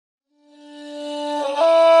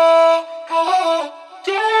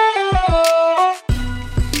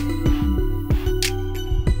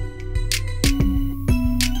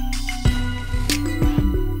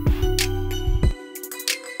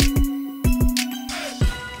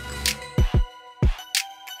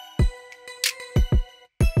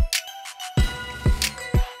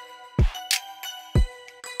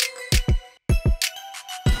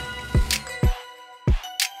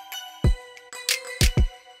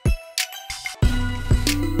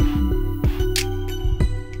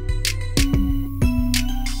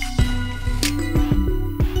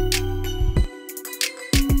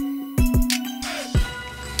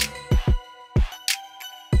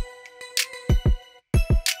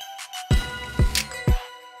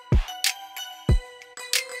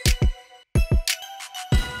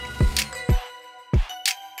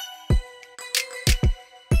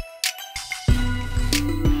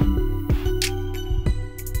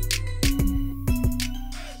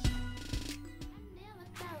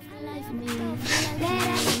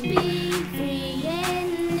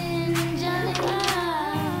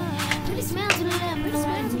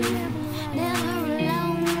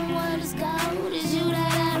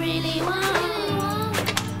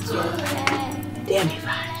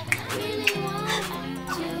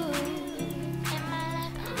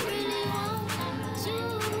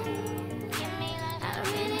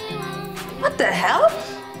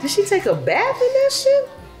Did she take a bath in that shit?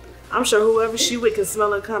 I'm sure whoever she with can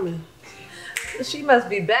smell it coming. She must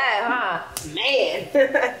be bad, huh?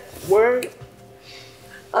 Man. Word.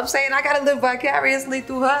 I'm saying I gotta live vicariously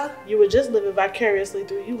through her. You were just living vicariously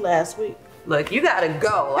through you last week. Look, you gotta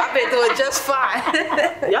go. I've been doing just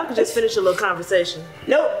fine. Y'all can just finish a little conversation.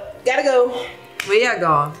 Nope, gotta go. Where y'all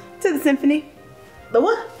going? To the symphony. The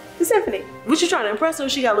what? The symphony. What you trying to impress her?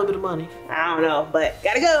 She got a little bit of money. I don't know, but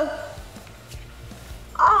gotta go.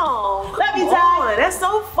 Oh, Love you, come Ty. on. That's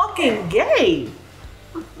so fucking gay.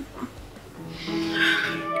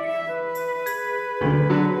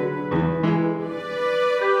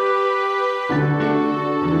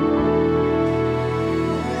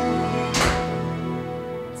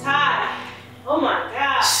 Ty. Oh my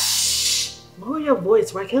God. Shh. Lower your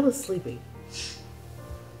voice. Raquel is sleeping.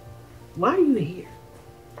 Why are you here?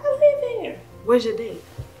 I live here. Where's your date?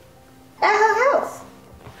 At her house.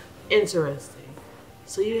 Interesting.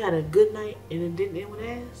 So you had a good night and it didn't end with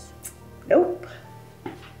ass? Nope.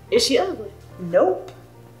 Is she ugly? Nope.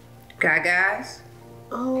 Guys?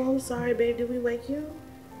 Oh, I'm sorry, babe. Did we wake you?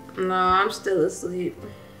 No, I'm still asleep.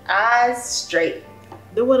 Eyes straight.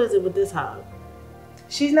 Then what is it with this hob?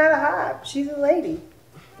 She's not a hob. She's a lady.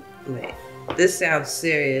 Wait, this sounds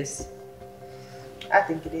serious. I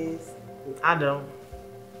think it is. I don't.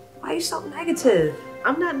 Why are you so negative?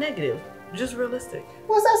 I'm not negative, just realistic.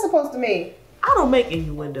 What's that supposed to mean? I don't make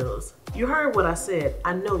innuendos. You heard what I said.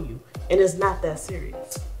 I know you, and it's not that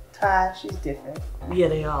serious. Ty, she's different. Yeah,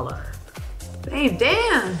 they all are. Babe,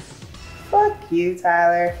 damn. Fuck you,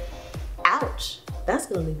 Tyler. Ouch. That's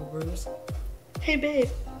gonna leave a bruise. Hey, babe.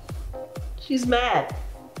 She's mad.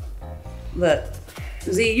 Look,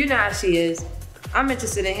 Z, you know how she is. I'm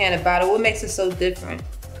interested in hearing about it. What makes her so different?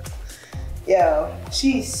 Yo,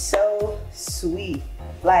 she's so sweet.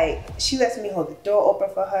 Like, she lets me hold the door open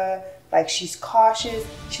for her. Like, she's cautious.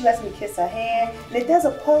 She lets me kiss her hand. And if there's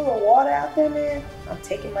a puddle of water out there, man, I'm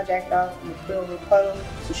taking my jacket off and put over the puddle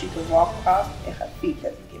so she can walk across and her feet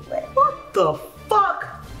doesn't get wet. What the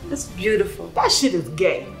fuck? That's beautiful. That shit is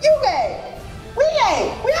gay. You gay. We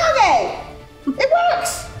gay. We all gay. It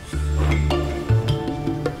works.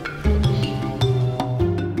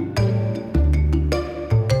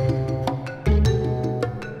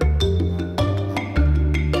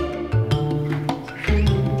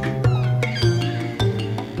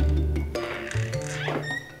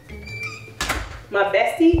 My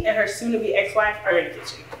bestie and her soon-to-be ex-wife are in the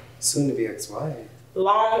kitchen. Soon-to-be ex-wife.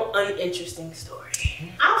 Long, uninteresting story.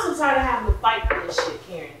 I'm so tired of having to fight for this shit,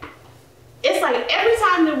 Karen. It's like every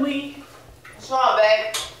time that we... What's wrong,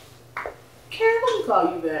 babe? Karen, let me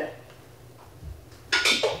call you back.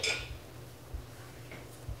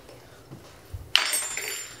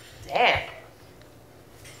 Damn.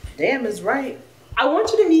 Damn is right. I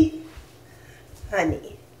want you to meet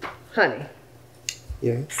Honey. Honey,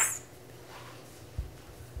 Yes.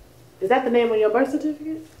 is that the name on your birth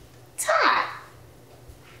certificate? Ty.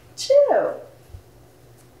 Chill.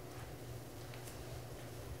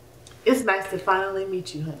 It's nice to finally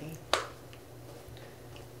meet you, honey.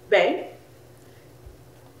 Babe,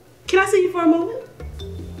 can I see you for a moment?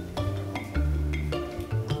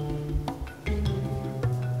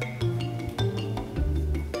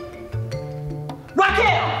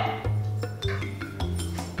 Raquel!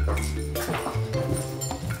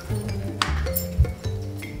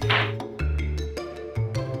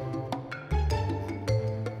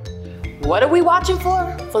 What are we watching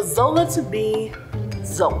for? For Zola to be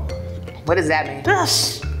Zola. What does that mean?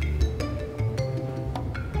 Gosh.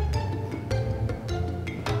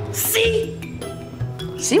 See?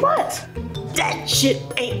 See what? That shit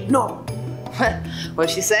ain't normal. Well,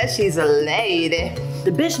 she says she's a lady.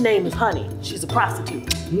 The bitch name is Honey. She's a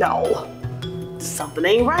prostitute. No. Something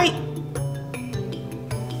ain't right.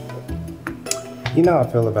 You know how I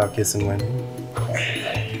feel about kissing women.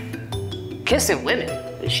 Kissing women?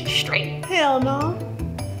 Is she straight? Hell no.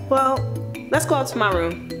 Well, let's go up to my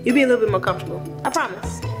room. You'll be a little bit more comfortable. I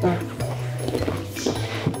promise.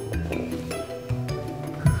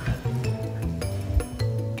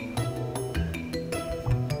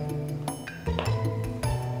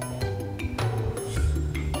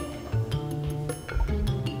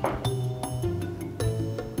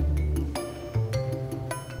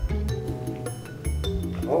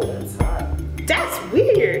 Oh, that's hot. That's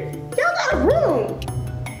weird. Y'all got a room.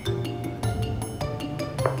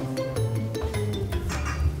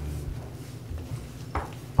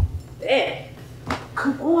 Damn.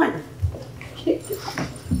 Come on.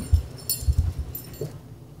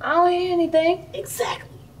 I don't hear anything. Exactly.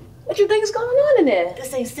 What you think is going on in there?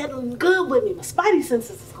 This ain't settling good with me. My spidey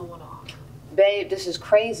senses is going on. Babe, this is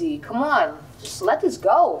crazy. Come on. Just let this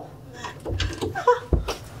go.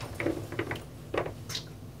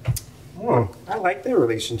 I like their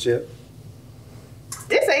relationship.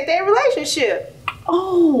 This ain't their relationship.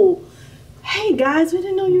 Oh, hey guys, we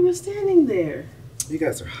didn't know you were standing there. You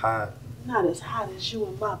guys are hot. Not as hot as you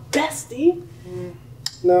and my bestie.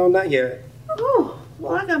 No, not yet. Oh,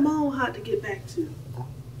 well, I got my own hot to get back to.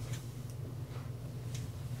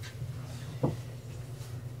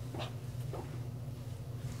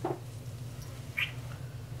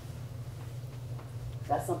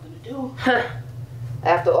 Got something to do.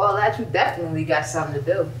 After all that, you definitely got something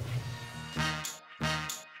to do.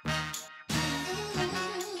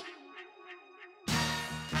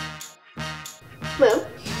 Well,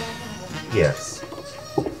 Yes.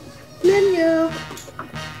 Lenya,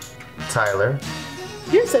 Tyler?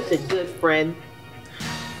 you're such a good friend.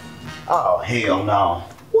 Oh, hell no.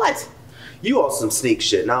 What? You on some sneak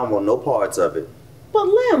shit and I don't want no parts of it. But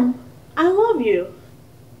Lim, I love you.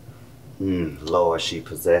 Lord, she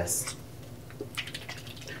possessed.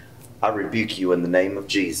 I rebuke you in the name of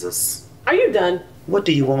Jesus. Are you done? What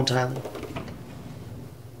do you want, Tyler?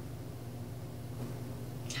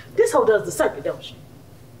 This hoe does the circuit, don't she?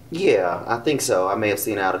 Yeah, I think so. I may have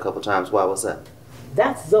seen her out a couple times. Why, what's that?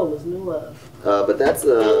 That's Zola's new love. But that's,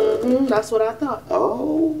 That's what I thought.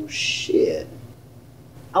 Oh, shit.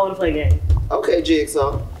 I want to play a game. Okay,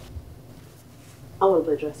 Jigsaw. I want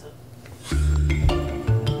to play dress up.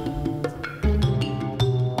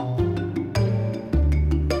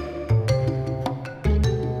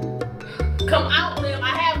 Come out, Lim. I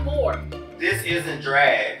have more. This isn't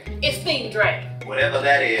drag. It's themed drag. Whatever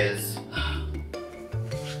that is.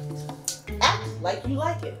 Act like you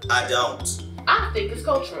like it. I don't. I think it's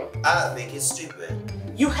cultural. I think it's stupid.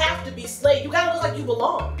 You have to be slayed. You gotta look like you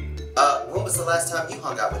belong. When was the last time you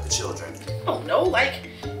hung out with the children? Oh no, like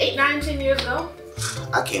 8, 9, 10 years ago.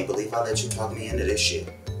 I can't believe I let you talk me into this shit.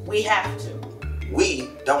 We have to. We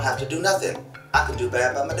don't have to do nothing. I can do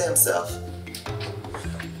bad by my damn self.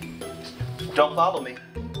 Don't follow me.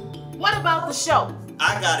 What about the show?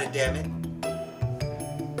 I got it, damn it.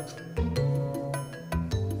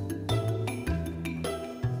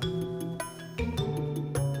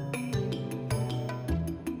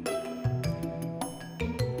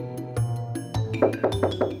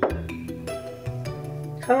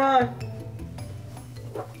 Come on.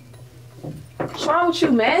 What's wrong with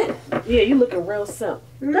you, man? Yeah, you looking real simple.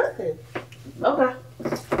 Nothing. Okay.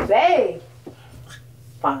 Babe.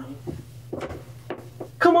 Fine.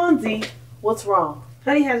 Come on, Z. What's wrong?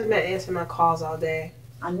 Honey hasn't been answering my calls all day.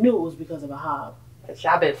 I knew it was because of a hob. But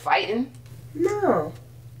y'all been fighting? No.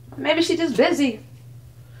 Maybe she just busy.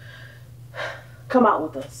 Come out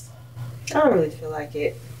with us. I don't really feel like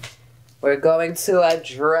it. We're going to a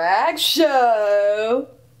drag show.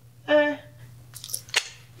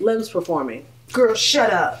 Lim's performing. Girl,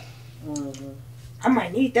 shut up. Mm-hmm. I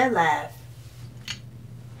might need that laugh.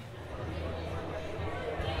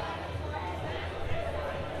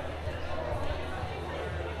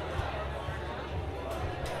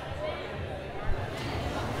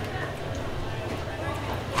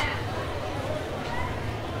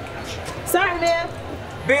 Sorry, man.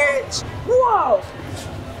 Bitch! Whoa!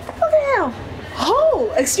 What the hell?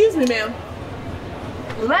 Oh, excuse me, ma'am.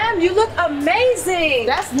 Lamb, you look amazing.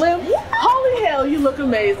 That's Lim. Holy hell, you look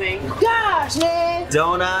amazing. Gosh, man.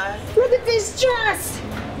 Don't I? Look at this dress.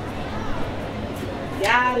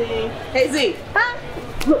 Got it. Hey, Z. Huh?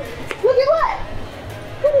 Look at what?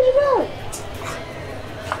 What are you doing?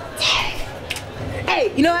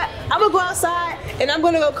 Hey, you know what? I'm gonna go outside and I'm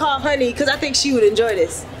gonna go call Honey because I think she would enjoy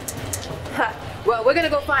this. Well, we're gonna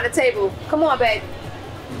go find a table. Come on, babe.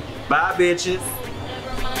 Bye, bitches.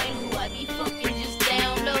 Never mind who I be fucking, just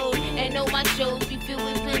download. And know my shows be filled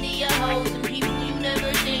with plenty of hoes and people you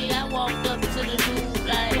never seen. I walked up to the dude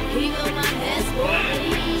like, here go my passport.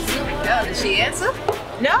 Oh, did she answer?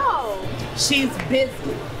 No, She's busy.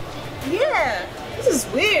 yeah, this is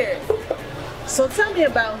weird. So tell me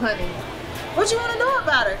about Honey. What you want to know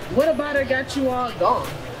about her? What about her got you all gone?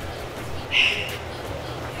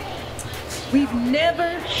 We've never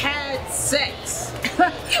had sex.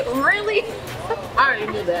 Really? I already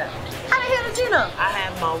knew that. How the hell did you know? I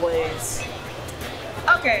have my ways.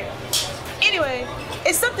 Okay. Anyway,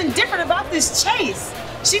 it's something different about this Chase.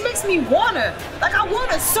 She makes me want her. Like I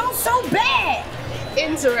want her so bad.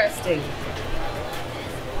 Interesting.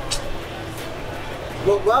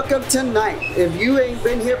 Well, welcome tonight. If you ain't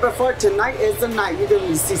been here before, tonight is the night. You're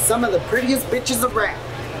gonna see some of the prettiest bitches around.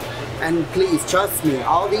 And please, trust me,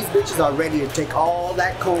 all these bitches are ready to take all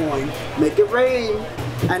that coin, make it rain.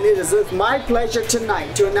 And it is with my pleasure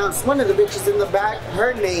tonight to announce one of the bitches in the back.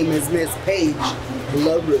 Her name is Miss Paige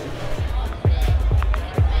LaRue.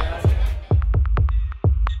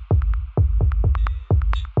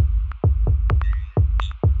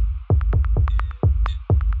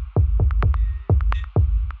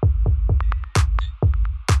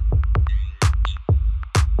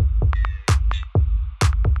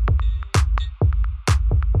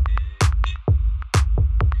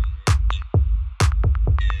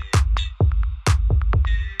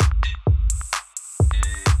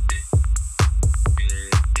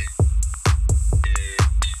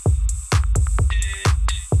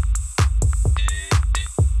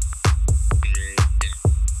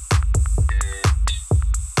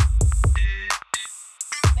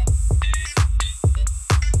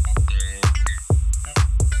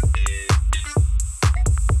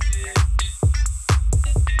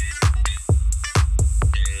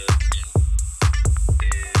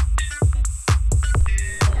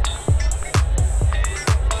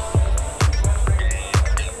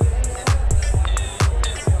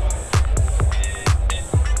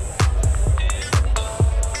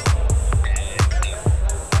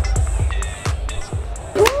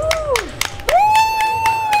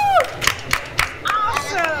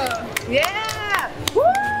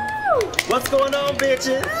 What's going on,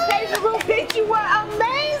 bitches? Pedro, bitch, you were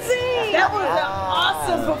amazing. That was an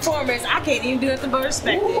awesome performance. I can't even do it but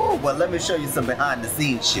respect it. Ooh, well, let me show you some behind the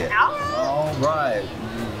scenes shit. All right.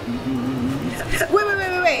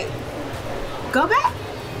 Wait. Go back.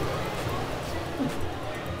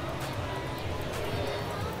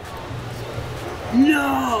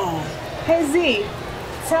 No. Hey, Z,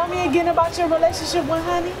 tell me again about your relationship with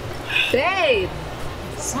Honey. Babe,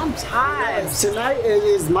 sometimes. Tonight it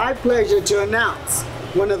is my pleasure to announce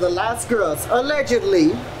one of the last girls,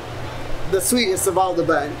 allegedly the sweetest of all the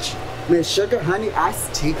bunch, Miss Sugar Honey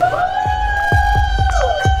Iced Tea.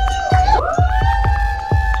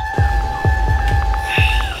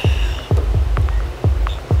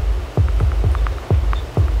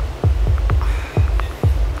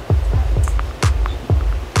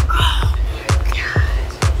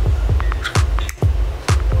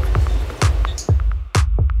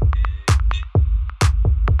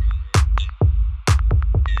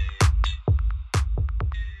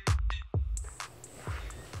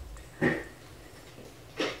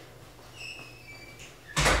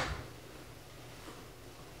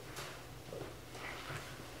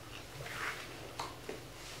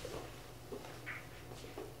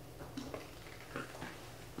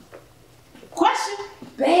 Question.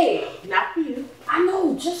 Babe, Not for you. I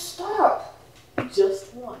know, just stop.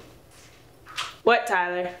 Just one. What,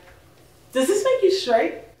 Tyler? Does this make you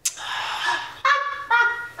straight?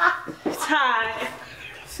 Ty,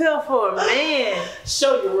 feel for a man.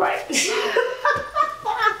 Show you right.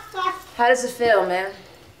 How does it feel, man?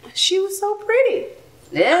 She was so pretty.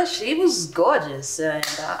 Yeah, she was gorgeous. And,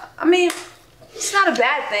 I mean, it's not a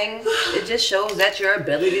bad thing. It just shows that your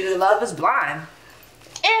ability to love is blind.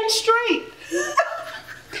 And straight.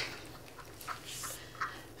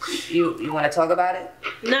 You want to talk about it?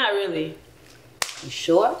 Not really. You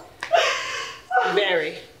sure?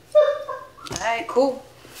 Very. All right, cool.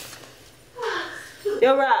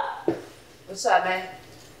 Yo, Rob. What's up, man?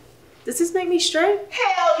 Does this make me straight?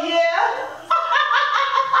 Hell yeah!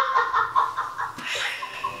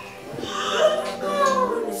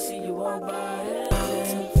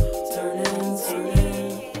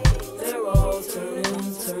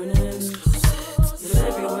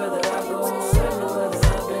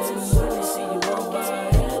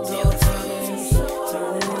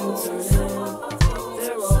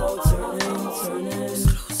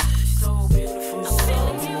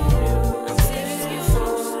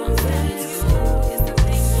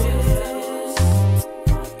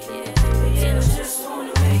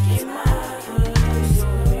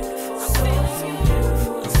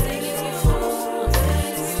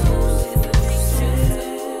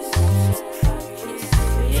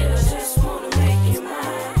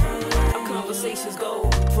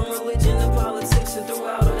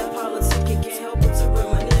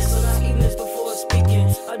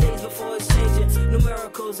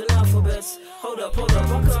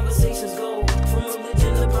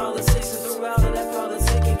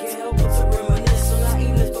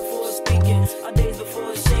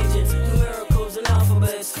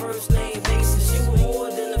 First name,